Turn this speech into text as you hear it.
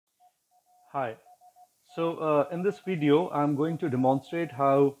Hi. In this video, I'm going to demonstrate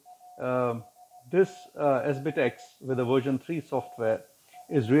how this sBitx with a version 3 software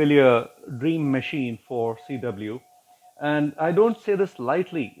is really a dream machine for CW. And I don't say this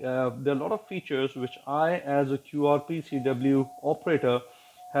lightly. There are a lot of features which I, as a QRP CW operator,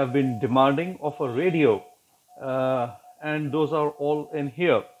 have been demanding of a radio. And those are all in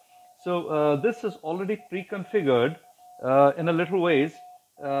here. This is already pre-configured in a little ways,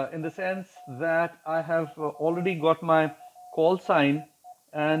 in the sense that I have already got my call sign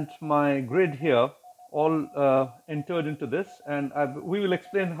and my grid here all entered into this, and we will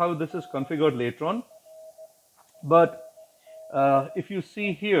explain how this is configured later on. But if you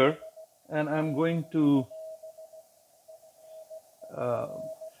see here, and I'm going to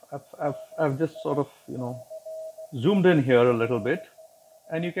I've just sort of zoomed in here a little bit,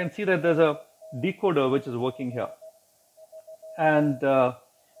 and you can see that there's a decoder which is working here, and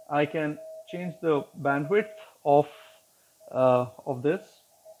I can change the bandwidth of this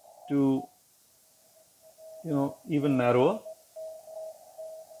to even narrower,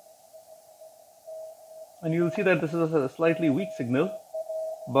 and you'll see that this is a slightly weak signal,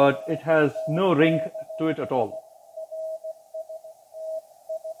 but it has no ring to it at all.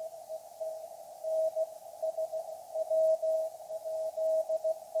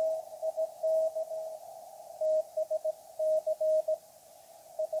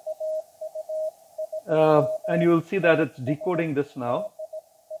 And you will see that it's decoding this now,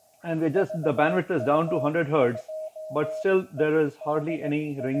 and the bandwidth is down to 100 Hertz, but still there is hardly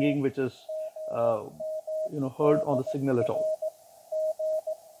any ringing which is heard on the signal at all.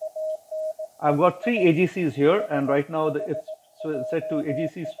 I've got 3 AGCs here, and right now it's set to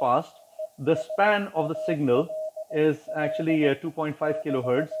AGCs fast. The span of the signal is actually 2.5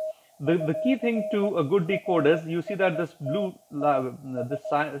 kilohertz. The key thing to a good decode is you see that this blue, this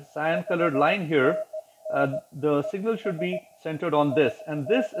cyan colored line here, the signal should be centered on this, and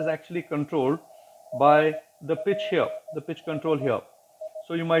this is actually controlled by the pitch here, the pitch control here.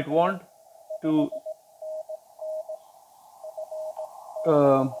 So you might want to,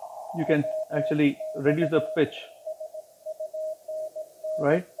 you can actually reduce the pitch,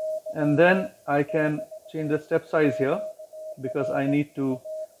 right? And then I can change the step size here because I need to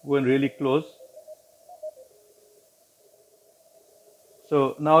go in really close.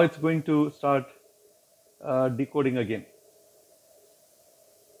 So now it's going to start decoding again.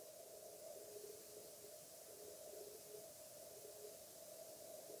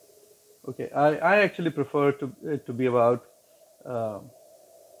 Okay, I actually prefer it to be about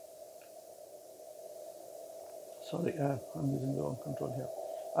sorry, I'm using the wrong control here.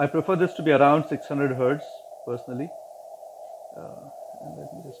 I prefer this to be around 600 Hertz personally. And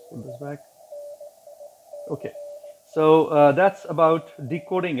let me just put this back. Okay, so that's about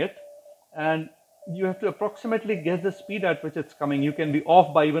decoding it, and you have to approximately guess the speed at which it's coming. You can be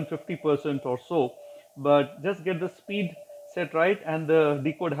off by even 50% or so, but just get the speed set right and the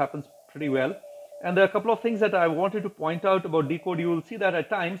decode happens pretty well. And there are a couple of things that I wanted to point out about decode. You will see that at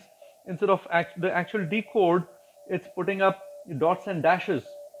times, instead of the actual decode, it's putting up dots and dashes.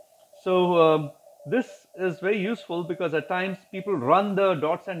 So this is very useful because at times people run the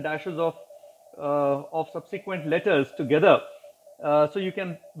dots and dashes of subsequent letters together, so you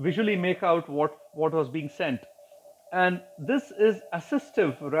can visually make out what was being sent. And this is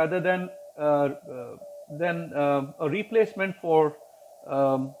assistive rather than a replacement for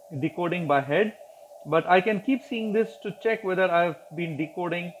decoding by head. But I can keep seeing this to check whether I've been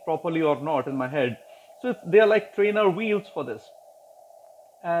decoding properly or not in my head. So they are like trainer wheels for this.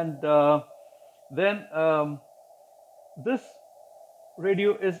 And then this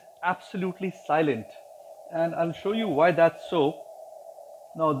radio is absolutely silent, and I'll show you why that's so.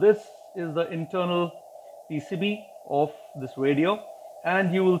 Now this is the internal PCB of this radio,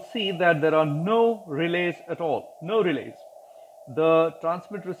 and you will see that there are no relays at all, no relays. The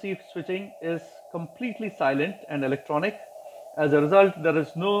transmit receive switching is completely silent and electronic. As a result, there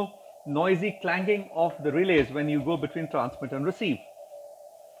is no noisy clanging of the relays when you go between transmit and receive.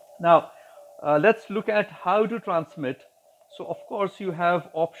 Now let's look at how to transmit. So of course you have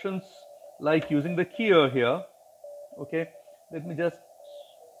options like using the keyer here. Okay, let me just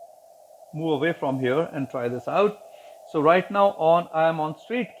move away from here and try this out. So right now I am on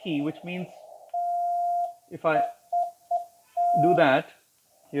straight key, which means if I do that,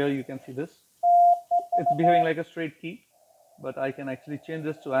 here you can see this, it's behaving like a straight key, but I can actually change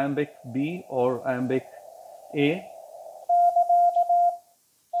this to iambic B or iambic A.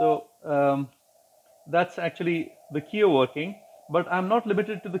 So that's actually the keyer working, but I'm not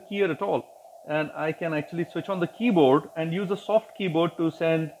limited to the keyer at all, and I can actually switch on the keyboard and use a soft keyboard to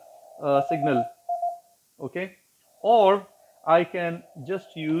send signal, okay? Or I can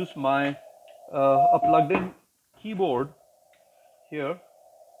just use my a plugged in keyboard here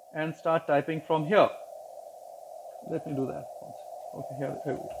and start typing from here. Let me do that once. Okay, here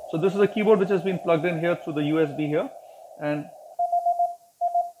we go. So this is a keyboard which has been plugged in here through the USB here, and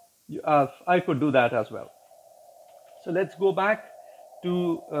I could do that as well. So let's go back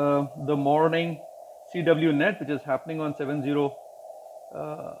to the morning CWNet, which is happening on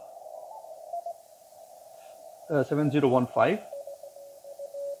 7015,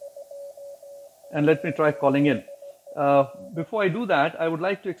 and let me try calling in. Before I do that, I would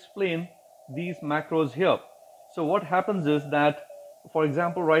like to explain these macros here. So what happens is that, for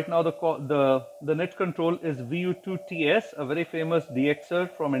example, right now the net control is VU2TS, a very famous DXer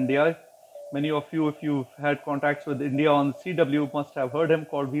from India. Many of you, if you've had contacts with India on CW, must have heard him,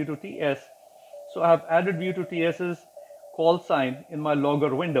 called VU2TS. So I have added VU2TS's call sign in my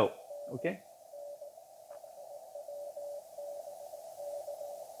logger window. Okay.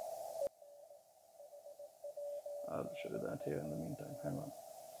 I'll show you that here in the meantime. Hang on.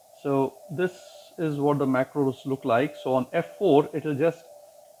 So this is what the macros look like. So on F4, it will just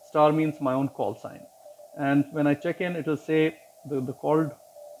star means my own call sign. And when I check in, it will say the called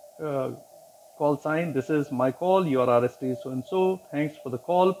call sign. This is my call. Your RST is so and so. Thanks for the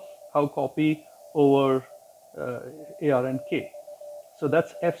call. How copy over AR and K. So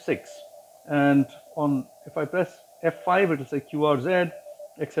that's F6. And on if I press F5, it will say QRZ,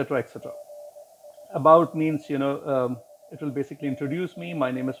 etc., etc. About means, it will basically introduce me.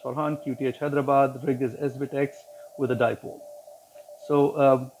 My name is Farhan, QTH Hyderabad. Rig is sBitx with a dipole.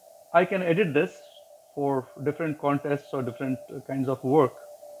 So I can edit this for different contests or different kinds of work.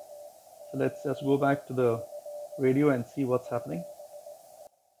 So let's just go back to the radio and see what's happening.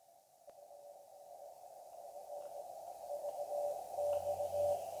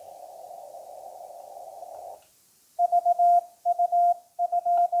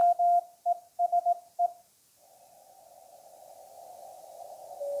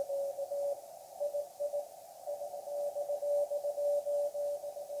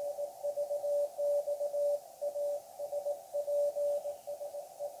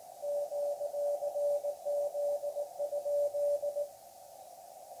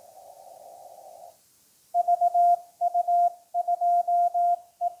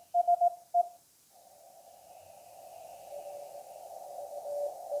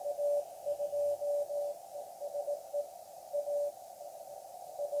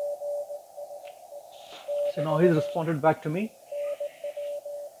 So now he's responded back to me,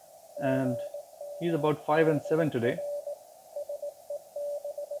 and he's about 5 and 7 today.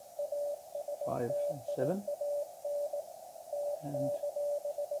 5 and 7, and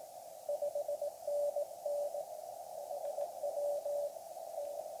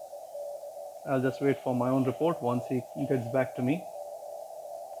I'll just wait for my own report once he gets back to me.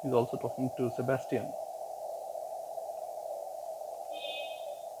 He's also talking to Sebastian.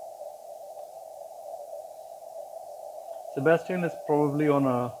 Sebastian is probably on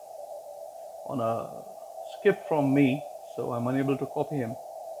a skip from me, so I'm unable to copy him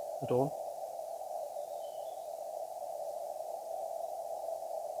at all.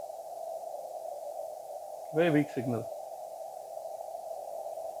 Very weak signal.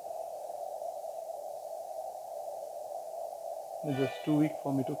 It's just too weak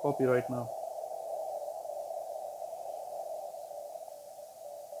for me to copy right now.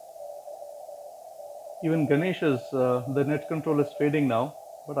 Even Ganesh's, the net control is fading now,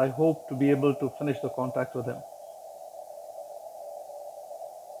 but I hope to be able to finish the contact with him.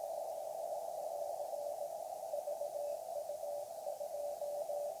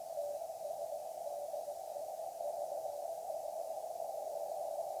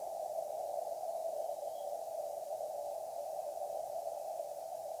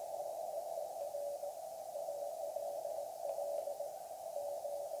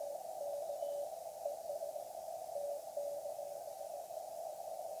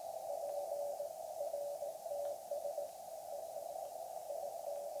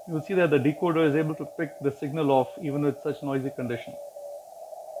 You will see that the decoder is able to pick the signal off even with such noisy condition.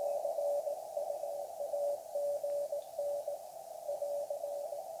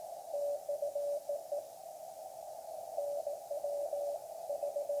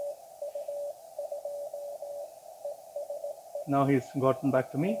 Now he's gotten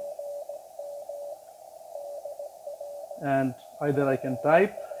back to me, and either I can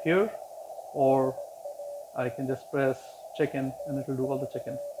type here or I can just press check-in and it will do all the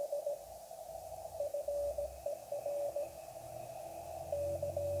check-in.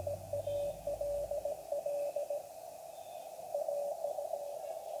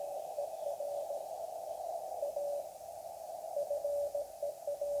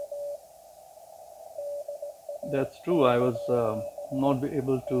 That's true. I was not be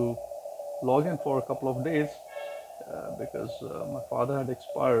able to log in for a couple of days because my father had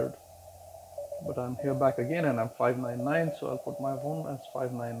expired. But I'm here back again and I'm 599, so I'll put my phone as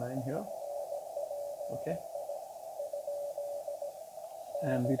 599 here. Okay.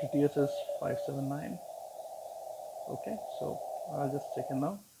 And VTTS is 579. Okay, so I'll just check in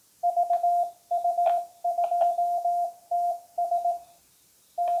now.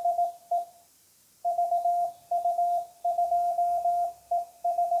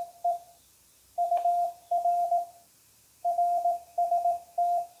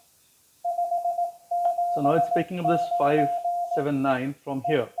 So now it's picking up this 579 from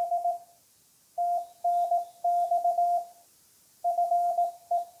here.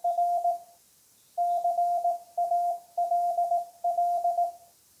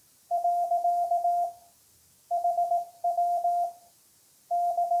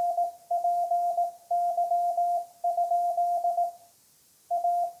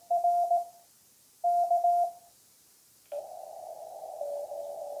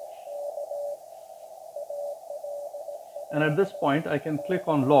 And at this point, I can click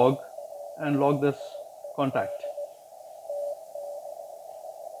on log and log this contact.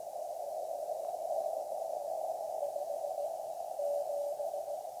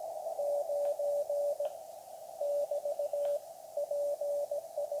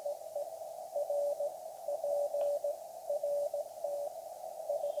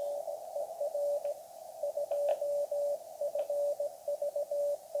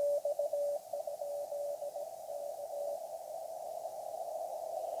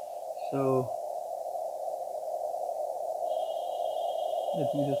 So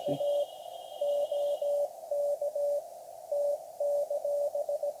let me just see.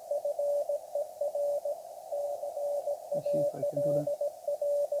 Let's see if I can do that.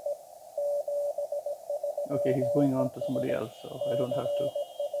 Okay, he's going on to somebody else, so I don't have to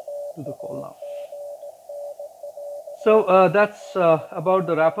do the call now. So that's about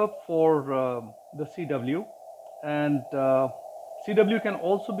the wrap up for the CW. And CW can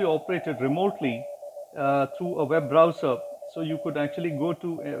also be operated remotely through a web browser. So you could actually go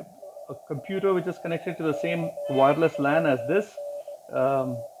to a computer which is connected to the same wireless LAN as this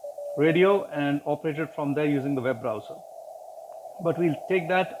radio and operate it from there using the web browser. But we'll take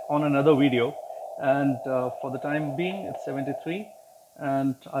that on another video. And for the time being, it's 73.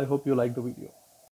 And I hope you like the video.